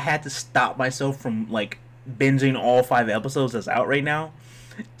like I had to stop myself from like binging all 5 episodes that's out right now,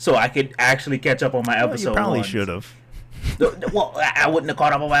 so I could actually catch up on my Well, you episode probably ones. should have. Well, I wouldn't have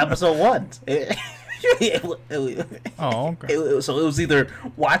caught up on my episode ones. Oh, okay. So it was either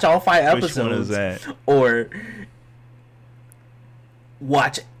watch all 5 Which one is episodes that? or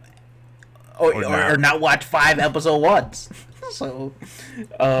watch or not watch 5 episode ones. So,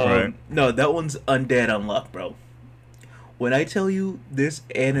 Right. no, that one's Undead Unluck, bro. When I tell you this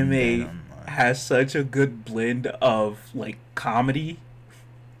anime Undead Unluck. has such a good blend of like comedy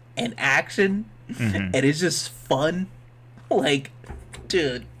and action, Mhm. and it's just fun. Like,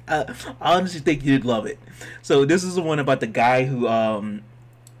 dude, I honestly think you'd love it. So this is the one about the guy who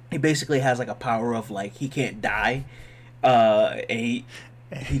he basically has like a power of like he can't die, and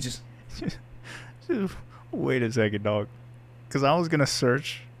he just Wait a second, dog. Because I was gonna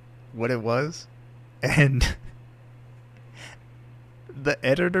search what it was, and the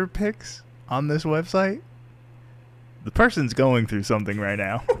editor picks on this website. The person's going through something right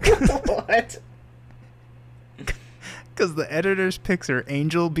now. what? Because the editor's picks are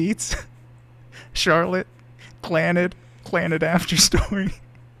Angel Beats, Charlotte, Clannad After Story,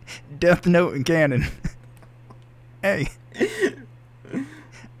 Death Note, and Canon. Hey.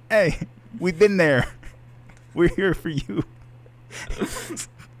 Hey, we've been there. We're here for you.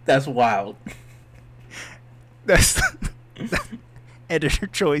 That's wild. That's editor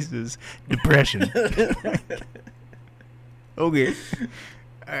choices. Depression. Okay.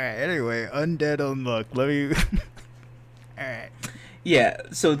 Alright, anyway, Undead Unluck. Let me... Alright. Yeah,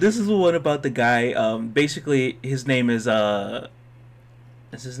 so this is the one about the guy. Basically, his name is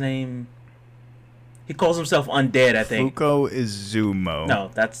his name? He calls himself Undead, I think. Fuko Izumo. No,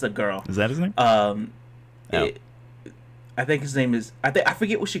 that's the girl. Is that his name? Oh. Oh. I think his name is. I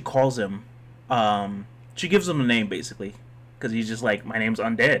forget what she calls him. She gives him a name basically, because he's just like, my name's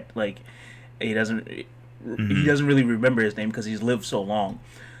Undead. Like, he doesn't. He doesn't really remember his name because he's lived so long.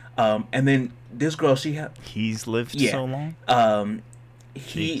 And then this girl, He's lived yeah. so long? and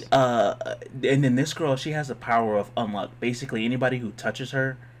Jeez. then this girl, she has the power of unluck. Basically, anybody who touches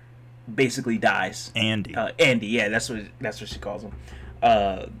her, basically dies. Andy. Andy, yeah, that's what she calls him.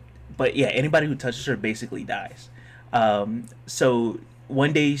 But yeah, anybody who touches her basically dies. So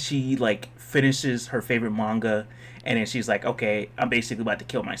one day she like finishes her favorite manga, and then she's like, okay, I'm basically about to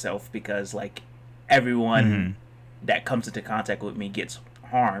kill myself because like everyone that comes into contact with me gets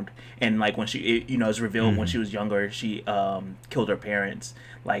harmed. And like when it's revealed when she was younger, she killed her parents.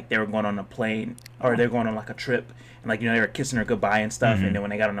 Like they were going on a plane, or they're going on like a trip, and like they were kissing her goodbye and stuff. And then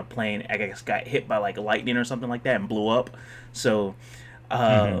when they got on a plane, I guess got hit by like lightning or something like that and blew up. So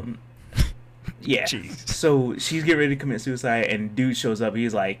yeah. Jeez. So she's getting ready to commit suicide, and dude shows up.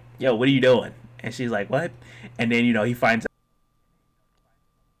 He's like, yo, what are you doing? And she's like, what? And then he finds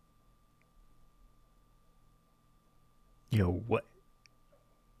Yo, what?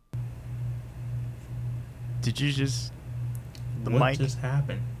 Did you just... The what mic? just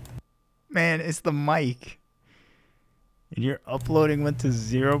happened? Man, it's the mic. And your uploading went to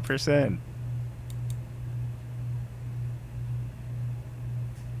 0%.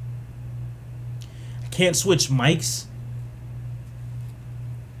 Can't switch mics.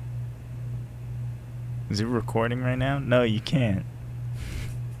 Is it recording right now? No, you can't.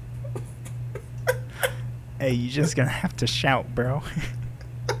 Hey, you just gonna have to shout, bro.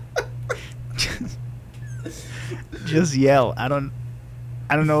 just yell. I don't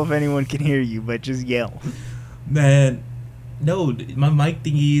know if anyone can hear you, but just yell. Man, no, my mic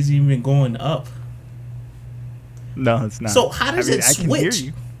thingy isn't even going up. No, it's not. So how does it I can hear switch?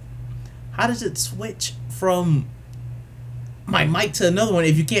 you. How does it switch from my mic to another one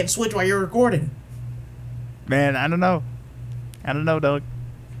if you can't switch while you're recording? Man, I don't know. Dog.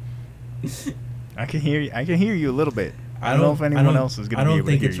 I can hear you. I can hear you a little bit. I don't know if anyone else is gonna be able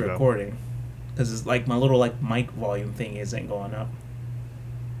to hear you. I don't think it's recording because it's like my little like mic volume thing isn't going up.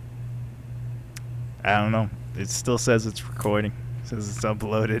 I don't know. It still says it's recording. It says it's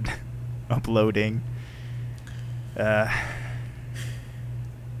uploaded. Uploading. I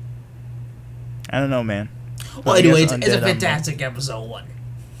don't know, man. Well, I guess anyway, it's a Undead fantastic episode 1.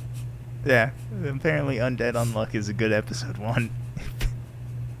 Yeah, apparently Undead Unluck is a good episode 1.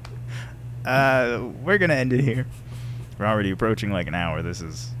 We're gonna end it here. We're already approaching like an hour. This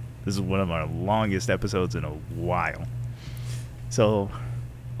is one of our longest episodes in a while. So,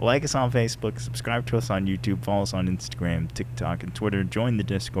 like us on Facebook, subscribe to us on YouTube, follow us on Instagram, TikTok, and Twitter. Join the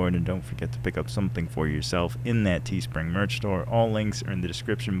Discord, and don't forget to pick up something for yourself in that Teespring merch store. All links are in the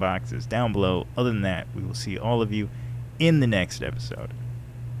description boxes down below. Other than that, we will see all of you in the next episode.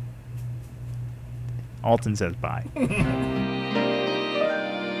 Alton says bye.